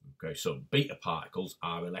 Okay, so beta particles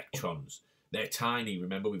are electrons. They're tiny.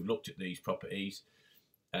 Remember, we've looked at these properties.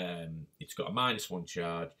 It's got a -1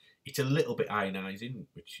 charge. It's a little bit ionising,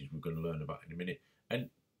 which we're going to learn about in a minute,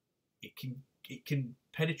 and it can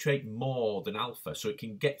penetrate more than alpha, so it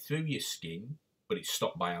can get through your skin, but it's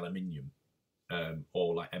stopped by aluminium,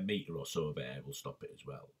 or like a metre or so of air will stop it as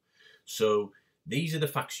well. So these are the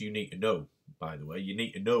facts you need to know, by the way. You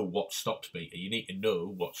need to know what stops beta. You need to know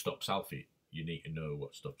what stops alpha. You need to know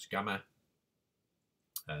what stops gamma.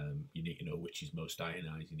 You need to know which is most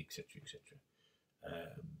ionising, etc., etc.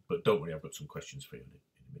 But don't worry, I've got some questions for you in a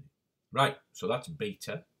minute. Right, so that's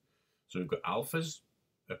beta. So we've got alphas,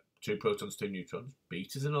 2 protons, 2 neutrons.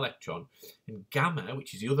 Beta's an electron. And gamma,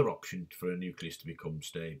 which is the other option for a nucleus to become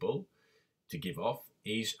stable, to give off,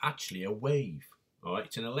 is actually a wave. All right,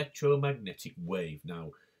 it's an electromagnetic wave.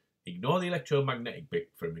 Now, ignore the electromagnetic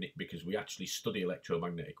bit for a minute, because we actually study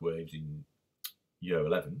electromagnetic waves in year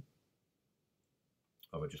 11.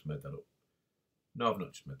 Have I just made that up? No, I've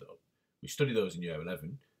not just made that up. We study those in year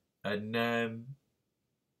 11. And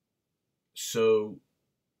so,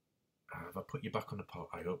 have I put you back on the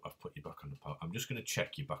PowerPoint? I hope I've put you back on the PowerPoint. I'm just going to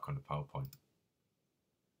check you back on the PowerPoint.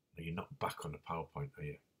 No, you're not back on the PowerPoint, are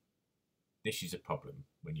you? This is a problem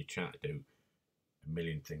when you try to do a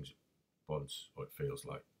million things at once, or it feels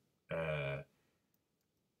like.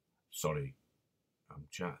 Sorry, I'm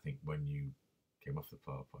trying to think when you came off the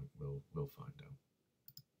PowerPoint. We'll find out.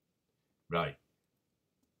 Right.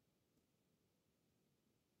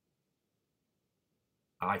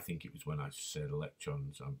 I think it was when I said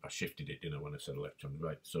electrons. I shifted it, didn't I, when I said electrons?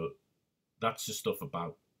 Right, so that's the stuff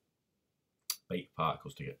about beta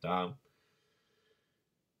particles to get down.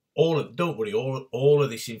 Don't worry, all of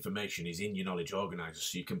this information is in your knowledge organizer,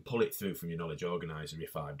 so you can pull it through from your knowledge organizer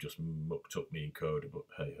if I've just mucked up me encoder, but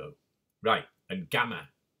hey ho. Right, and gamma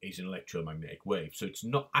is an electromagnetic wave, so it's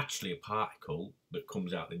not actually a particle that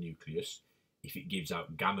comes out the nucleus if it gives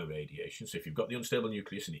out gamma radiation. So if you've got the unstable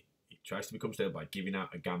nucleus and it tries to become stable by giving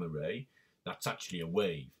out a gamma ray, that's actually a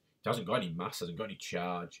wave. It hasn't got any mass, hasn't got any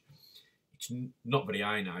charge. It's not very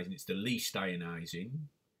ionising. It's the least ionising,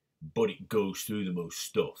 but it goes through the most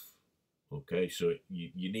stuff. Okay, so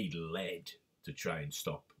you need lead to try and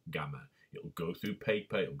stop gamma. It'll go through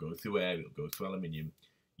paper, it'll go through air, it'll go through aluminium.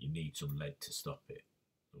 You need some lead to stop it.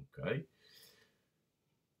 Okay,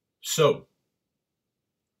 so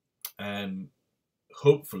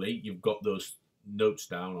hopefully you've got those notes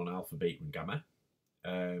down on alpha, beta, and gamma,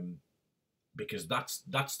 because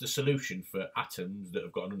that's the solution for atoms that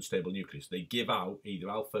have got an unstable nucleus. They give out either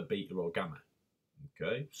alpha, beta, or gamma.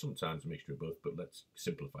 Okay, sometimes a mixture of both, but let's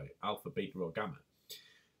simplify it: alpha, beta, or gamma.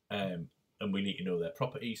 And we need to know their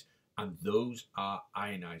properties, and those are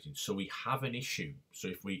ionising. So we have an issue. So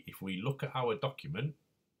if we look at our document,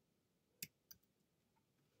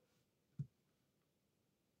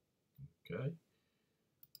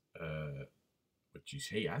 okay, which is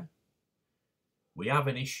here, we have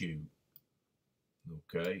an issue,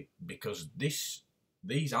 okay, because these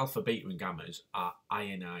alpha, beta and gammas are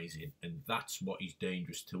ionising, and that's what is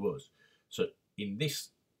dangerous to us. So in this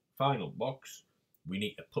final box, we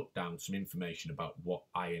need to put down some information about what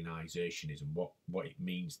ionisation is and what it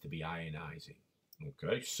means to be ionising.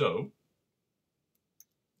 Okay, so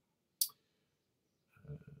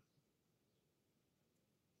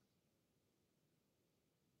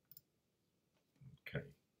okay,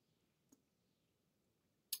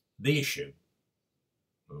 the issue,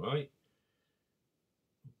 all right.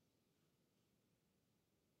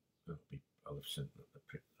 I'll have sent the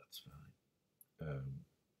print. That's fine.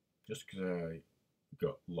 Just because I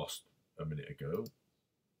got lost a minute ago.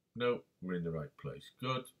 No, we're in the right place.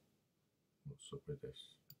 Good. What's up with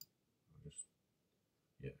this? I'll just,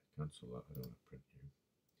 yeah, cancel that. I don't want to print you.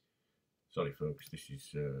 Sorry, folks.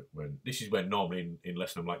 This is when normally in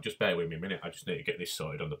lesson I'm like, just bear with me a minute. I just need to get this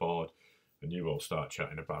sorted on the board, and you all start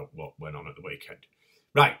chatting about what went on at the weekend.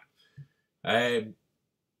 Right.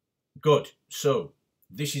 Good. So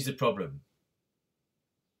this is the problem.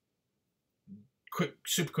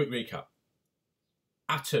 Super quick recap.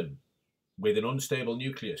 Atom with an unstable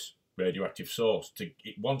nucleus, radioactive source.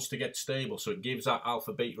 It wants to get stable, so it gives that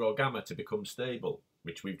alpha, beta, or gamma to become stable,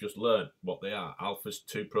 which we've just learned what they are. Alpha's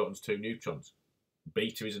 2 protons, 2 neutrons.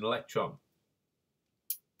 Beta is an electron.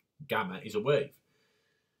 Gamma is a wave.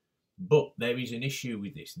 But there is an issue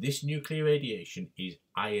with this. This nuclear radiation is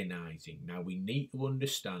ionising. Now, we need to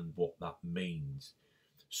understand what that means.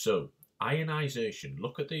 So, ionisation,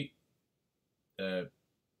 look at the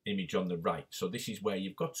image on the right. So this is where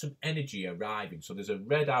you've got some energy arriving. So there's a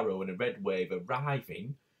red arrow and a red wave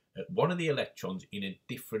arriving at one of the electrons in a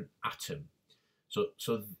different atom. So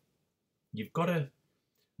you've got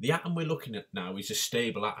the atom we're looking at now is a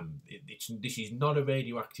stable atom. This is not a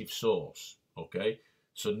radioactive source, okay?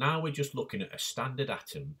 So now we're just looking at a standard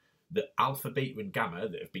atom, that alpha, beta and gamma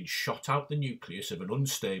that have been shot out the nucleus of an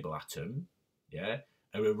unstable atom, yeah,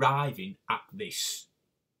 are arriving at this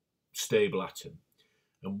stable atom.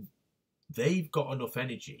 And they've got enough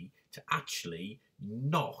energy to actually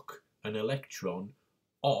knock an electron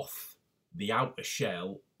off the outer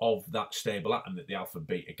shell of that stable atom that the alpha,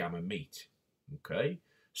 beta, gamma meet. Okay,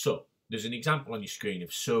 so there's an example on your screen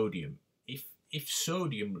of sodium. If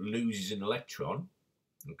sodium loses an electron,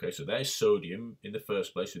 okay, so there's sodium in the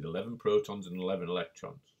first place with 11 protons and 11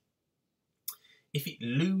 electrons. If it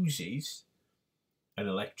loses an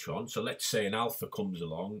electron, so let's say an alpha comes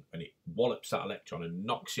along and it wallops that electron and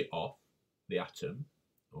knocks it off the atom,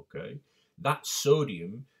 okay, that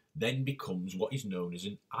sodium then becomes what is known as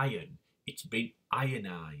an ion. It's been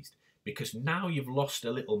ionized, because now you've lost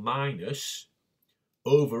a little minus,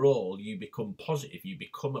 overall you become positive, you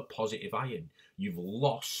become a positive ion. You've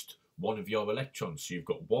lost one of your electrons, so you've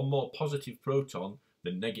got one more positive proton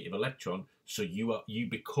than negative electron, so you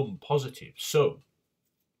become positive. So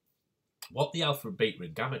what the alpha, beta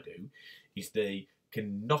and gamma do is they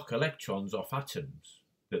can knock electrons off atoms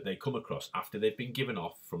that they come across after they've been given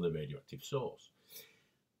off from the radioactive source.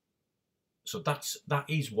 So that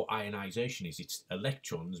is what ionisation is. It's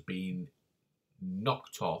electrons being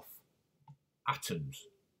knocked off atoms,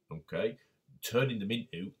 okay, turning them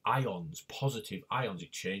into ions, positive ions.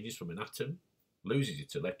 It changes from an atom, loses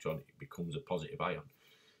its electron, it becomes a positive ion.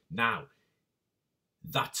 Now,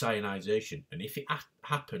 that's ionisation, and if it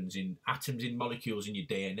happens in atoms in molecules in your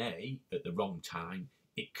DNA at the wrong time,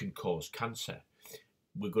 it can cause cancer.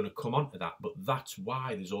 We're going to come on to that, but that's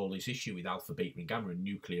why there's all this issue with alpha, beta and gamma and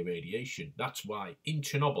nuclear radiation. That's why in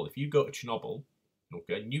Chernobyl, if you go to Chernobyl,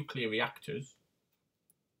 okay, nuclear reactors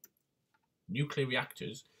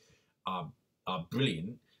are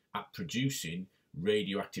brilliant at producing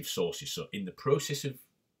radioactive sources. So in the process of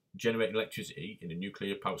generating electricity in a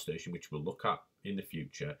nuclear power station, which we'll look at in the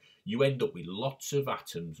future, you end up with lots of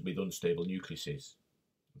atoms with unstable nucleuses.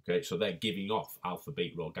 Okay, so they're giving off alpha,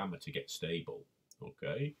 beta or gamma to get stable.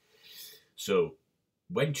 Okay, so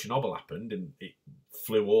when Chernobyl happened and it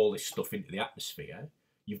flew all this stuff into the atmosphere,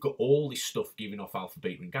 you've got all this stuff giving off alpha,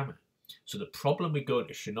 beta and gamma. So the problem with going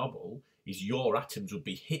to Chernobyl is your atoms would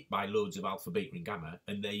be hit by loads of alpha, beta and gamma,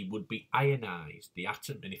 and they would be ionized. The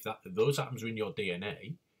atom, and if those atoms are in your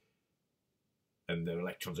DNA and their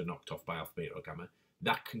electrons are knocked off by alpha, beta or gamma,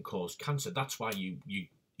 that can cause cancer. That's why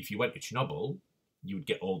if you went to Chernobyl, you would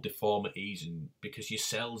get all deformities, and because your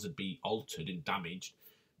cells would be altered and damaged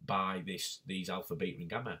by these alpha, beta and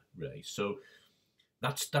gamma rays. So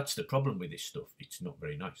that's the problem with this stuff. It's not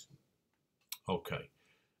very nice. Okay.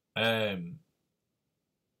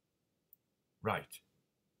 Right.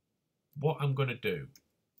 What I'm going to do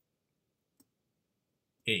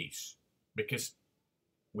is, because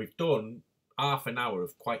we've done half an hour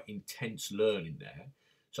of quite intense learning there,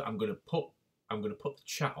 so I'm going to put the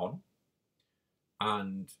chat on,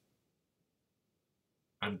 and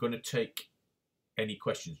I'm going to take any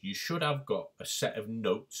questions. You should have got a set of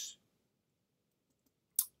notes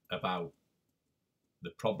about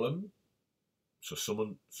the problem. So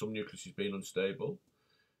some nucleus is being unstable.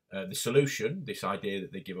 The solution, this idea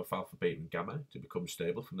that they give off alpha, beta, and gamma to become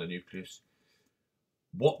stable from the nucleus.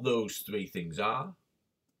 What those three things are,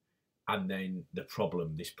 and then the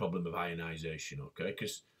problem, this problem of ionisation, okay?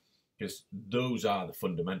 Because those are the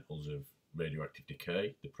fundamentals of radioactive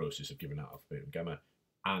decay, the process of giving out alpha, beta, and gamma,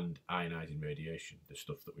 and ionising radiation, the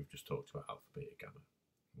stuff that we've just talked about, alpha, beta, gamma.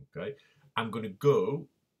 Okay, I'm going to go,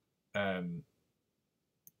 because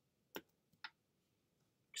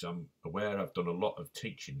I'm aware I've done a lot of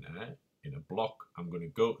teaching there in a block. I'm going to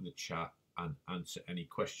go to the chat and answer any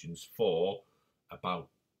questions for about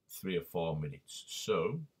 3 or 4 minutes.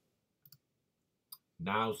 So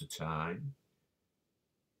now's the time.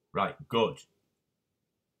 Right, good.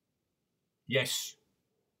 Yes,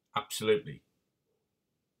 absolutely.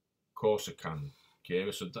 Of course I can,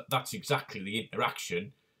 Kira. So that's exactly the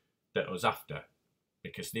interaction that I was after,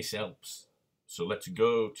 because this helps. So let's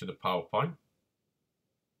go to the PowerPoint.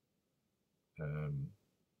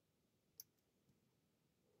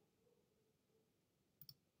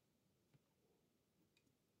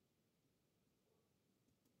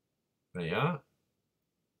 There you are.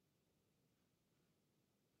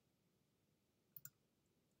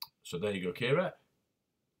 So there you go, Kira.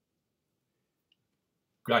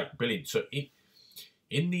 Great, brilliant. So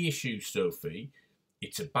in the issue, Sophie,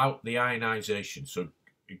 it's about the ionisation. So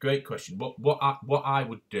great question. What I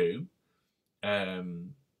would do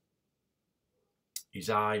is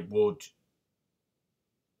I've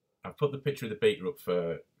put the picture of the beta up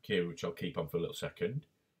for Kira, which I'll keep on for a little second.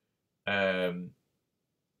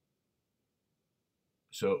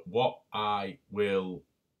 So what I'll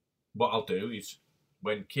do is,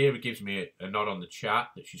 when Kira gives me a nod on the chat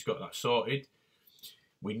that she's got that sorted,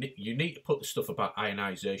 you need to put the stuff about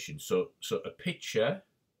ionisation. So a picture,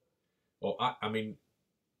 or I mean,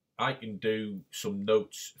 I can do some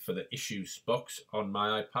notes for the issues box on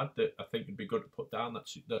my iPad that I think would be good to put down.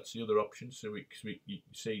 That's the other option. So you can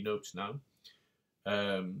see notes now.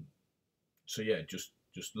 So yeah, just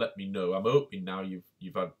let me know. I'm hoping now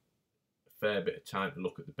you've had a fair bit of time to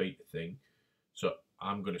look at the beta thing. So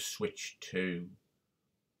I'm going to switch to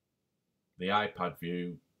the iPad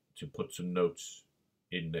view to put some notes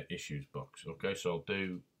in the issues box. Okay, so I'll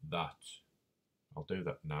do that. I'll do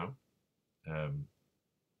that now.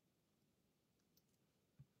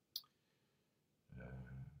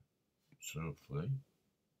 So hopefully.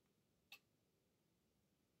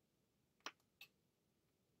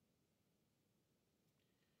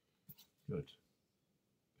 Good.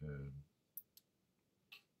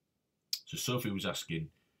 So Sophie was asking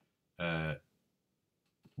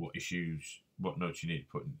what notes you need to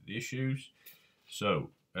put into the issues.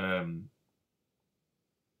 So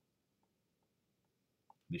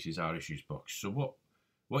this is our issues box. So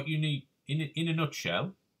what you need in a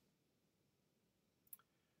nutshell.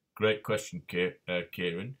 Great question,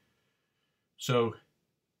 Kieran. So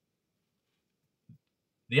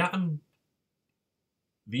the atom,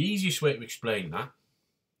 the easiest way to explain that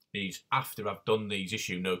is after I've done these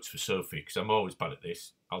issue notes for Sophie, because I'm always bad at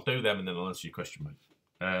this. I'll do them and then I'll answer your question, mate.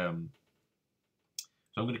 So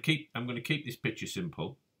I'm going to keep this picture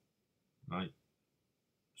simple, right?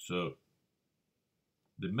 So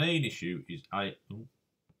the main issue is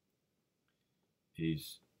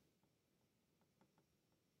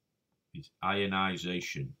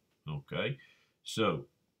ionisation. Okay, so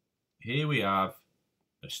here we have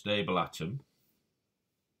a stable atom.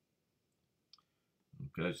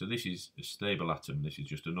 Okay, so this is a stable atom. This is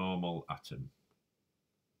just a normal atom.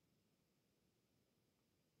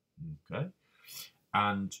 Okay,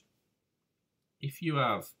 and if you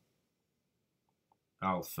have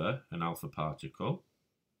alpha, an alpha particle,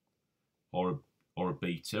 or a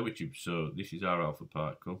beta, so this is our alpha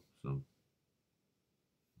particle. So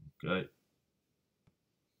okay,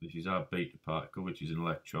 this is our beta particle, which is an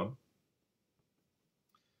electron,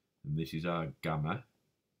 and this is our gamma,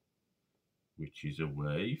 which is a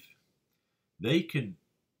wave. They can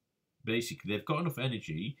basically, they've got enough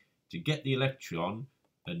energy to get the electron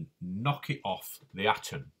and knock it off the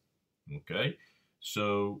atom. Okay,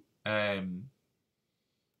 so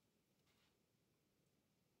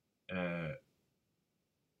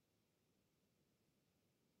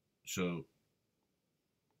so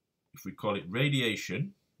if we call it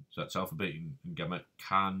radiation, so that's alpha, beta, and gamma,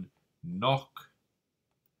 can knock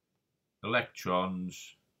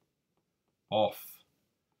electrons off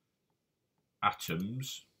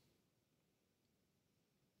atoms,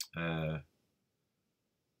 and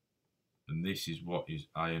this is what is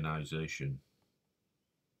ionization.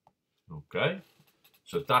 Okay,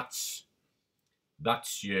 so that's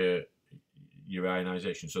your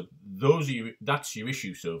ionization. So that's your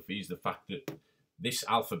issue, Sophie, is the fact that this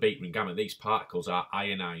alpha, beta, and gamma, these particles are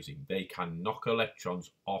ionizing. They can knock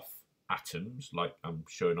electrons off atoms, like I'm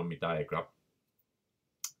showing on my diagram.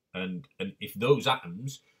 And if those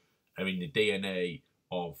atoms are in the DNA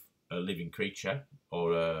of a living creature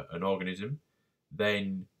or an organism,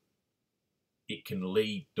 then it can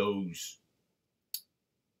lead the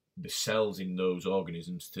cells in those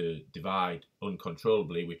organisms to divide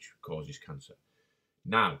uncontrollably, which causes cancer.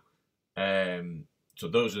 Now, so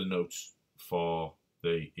those are the notes for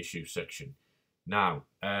the issue section. Now,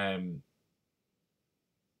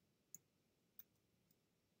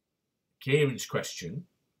 Kieran's question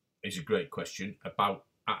is a great question about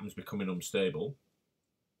atoms becoming unstable.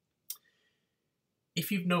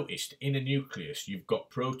 If you've noticed, in a nucleus, you've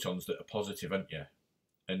got protons that are positive, haven't you?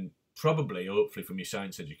 And probably, hopefully from your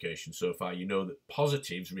science education so far, you know that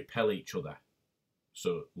positives repel each other.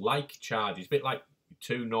 So like charges, a bit like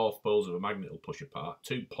two north poles of a magnet will push apart,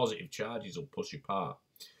 two positive charges will push apart.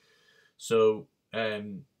 So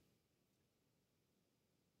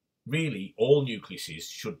really, all nucleuses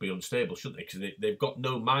should be unstable, shouldn't they? Because they've got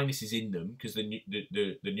no minuses in them, because the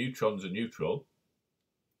neutrons are neutral.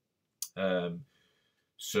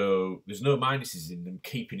 So there's no minuses in them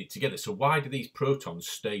keeping it together. So why do these protons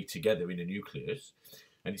stay together in a nucleus?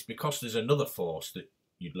 And it's because there's another force that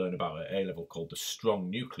you'd learn about at A-level called the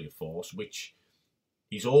strong nuclear force, which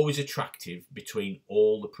is always attractive between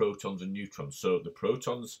all the protons and neutrons. So the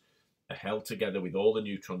protons are held together with all the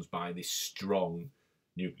neutrons by this strong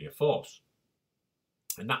nuclear force.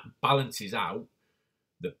 And that balances out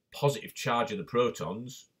the positive charge of the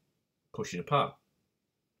protons pushing apart.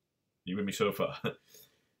 You with me so far?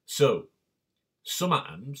 So, some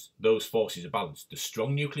atoms, those forces are balanced. The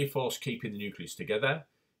strong nuclear force keeping the nucleus together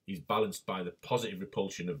is balanced by the positive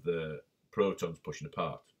repulsion of the protons pushing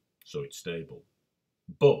apart. So it's stable.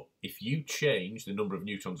 But if you change the number of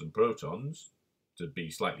neutrons and protons to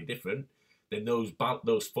be slightly different, then those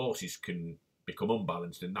forces can become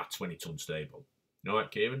unbalanced, and that's when it's unstable. You all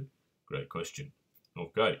right, Kieran? Great question.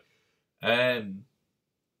 Okay.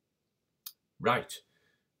 Right.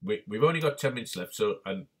 We've only got 10 minutes left, so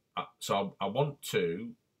I want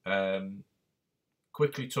to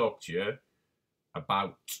quickly talk to you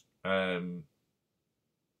about some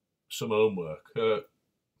homework.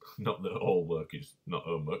 Not that all work is not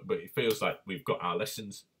homework, but it feels like we've got our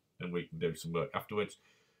lessons and we can do some work afterwards.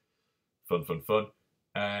 Fun, fun, fun.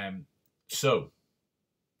 So,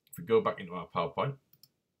 if we go back into our PowerPoint,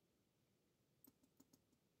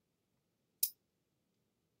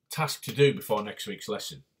 task to do before next week's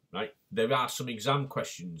lesson, right? There are some exam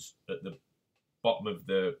questions at the bottom of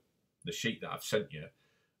the sheet that I've sent you,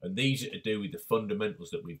 and these are to do with the fundamentals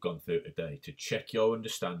that we've gone through today, to check your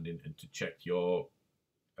understanding and to check your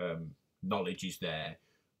knowledge is there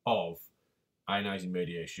of ionizing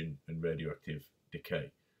radiation and radioactive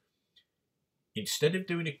decay. Instead of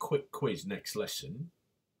doing a quick quiz next lesson,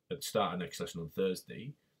 at the start of next lesson on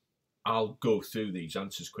Thursday, I'll go through these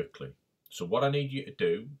answers quickly. So what I need you to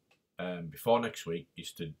do before next week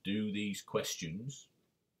is to do these questions,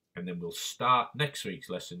 and then we'll start next week's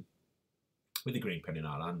lesson with a green pen in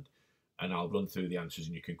our hand, and I'll run through the answers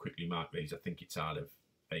and you can quickly mark these. I think it's out of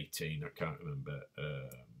 18, I can't remember.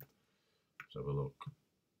 Let's have a look.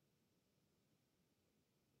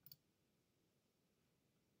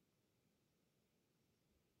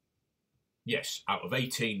 Yes, out of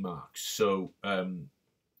 18 marks. So,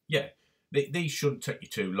 yeah, these shouldn't take you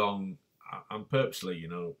too long. I'm purposely,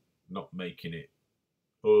 not making it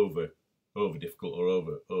over difficult or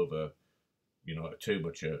over too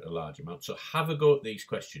much a large amount. So have a go at these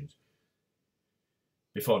questions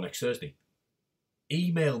before next Thursday.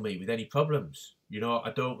 Email me with any problems.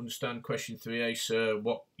 I don't understand question 3A, sir.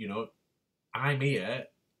 What, I'm here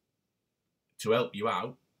to help you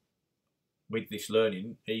out with this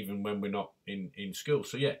learning, even when we're not in school.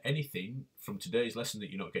 So yeah, anything from today's lesson that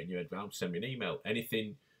you're not getting your head around, send me an email.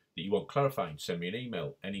 Anything that you want clarifying, send me an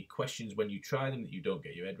email. Any questions when you try them that you don't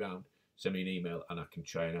get your head around, send me an email and I can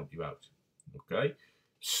try and help you out. Okay,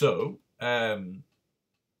 so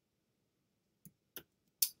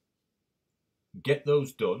get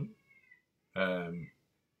those done.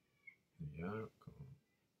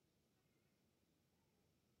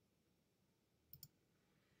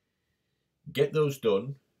 Get those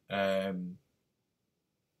done for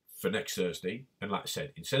next Thursday. And like I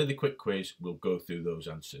said, instead of the quick quiz, we'll go through those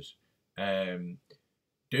answers.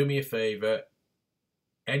 Do me a favour.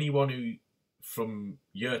 Anyone who, from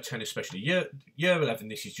year 10 especially, year 11,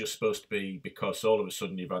 this is just supposed to be because all of a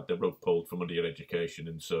sudden you've had the rug pulled from under your education,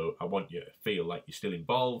 and so I want you to feel like you're still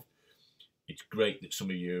involved. It's great that some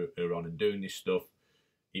of you are on and doing this stuff.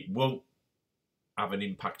 It won't have an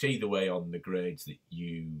impact either way on the grades that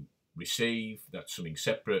you receive. That's something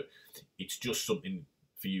separate. It's just something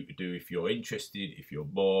for you to do if you're interested, if you're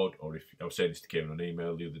bored, or if I was saying this to Kieran on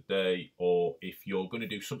email the other day, or if you're going to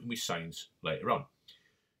do something with science later on.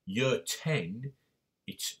 Year 10,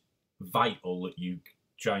 it's vital that you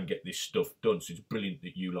try and get this stuff done. So it's brilliant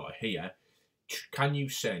that you lot are here. Can you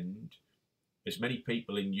send as many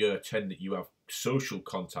people in year 10 that you have social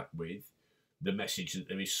contact with the message that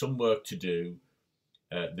there is some work to do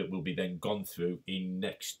that will be then gone through in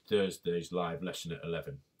next Thursday's live lesson at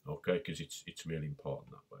 11, okay? Because it's really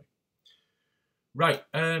important that way. Right,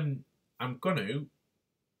 I'm going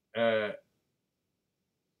to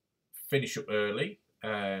finish up early.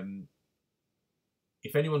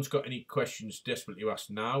 If anyone's got any questions desperately to ask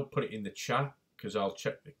now, put it in the chat, because I'll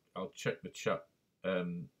check the chat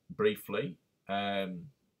briefly.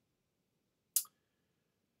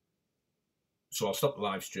 So I'll stop the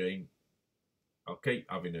live stream. I'll keep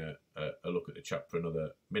having a look at the chat for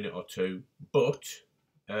another minute or two. But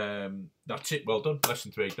that's it. Well done.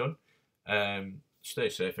 Lesson 3 done. Stay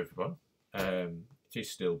safe, everyone. It is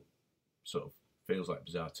still sort of feels like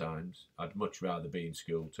bizarre times. I'd much rather be in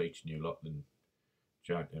school teaching you a lot than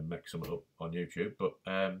trying to make something up on YouTube. But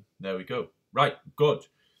there we go. Right. Good.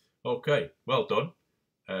 Okay. Well done.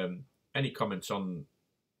 Any comments on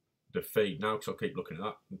the feed now, because I'll keep looking at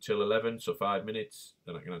that until 11, so 5 minutes,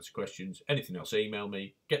 then I can answer questions. Anything else, email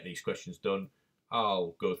me, get these questions done.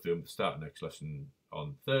 I'll go through them at the start of the next lesson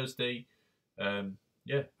on Thursday.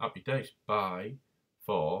 Yeah, happy days. Bye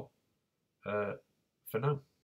for now.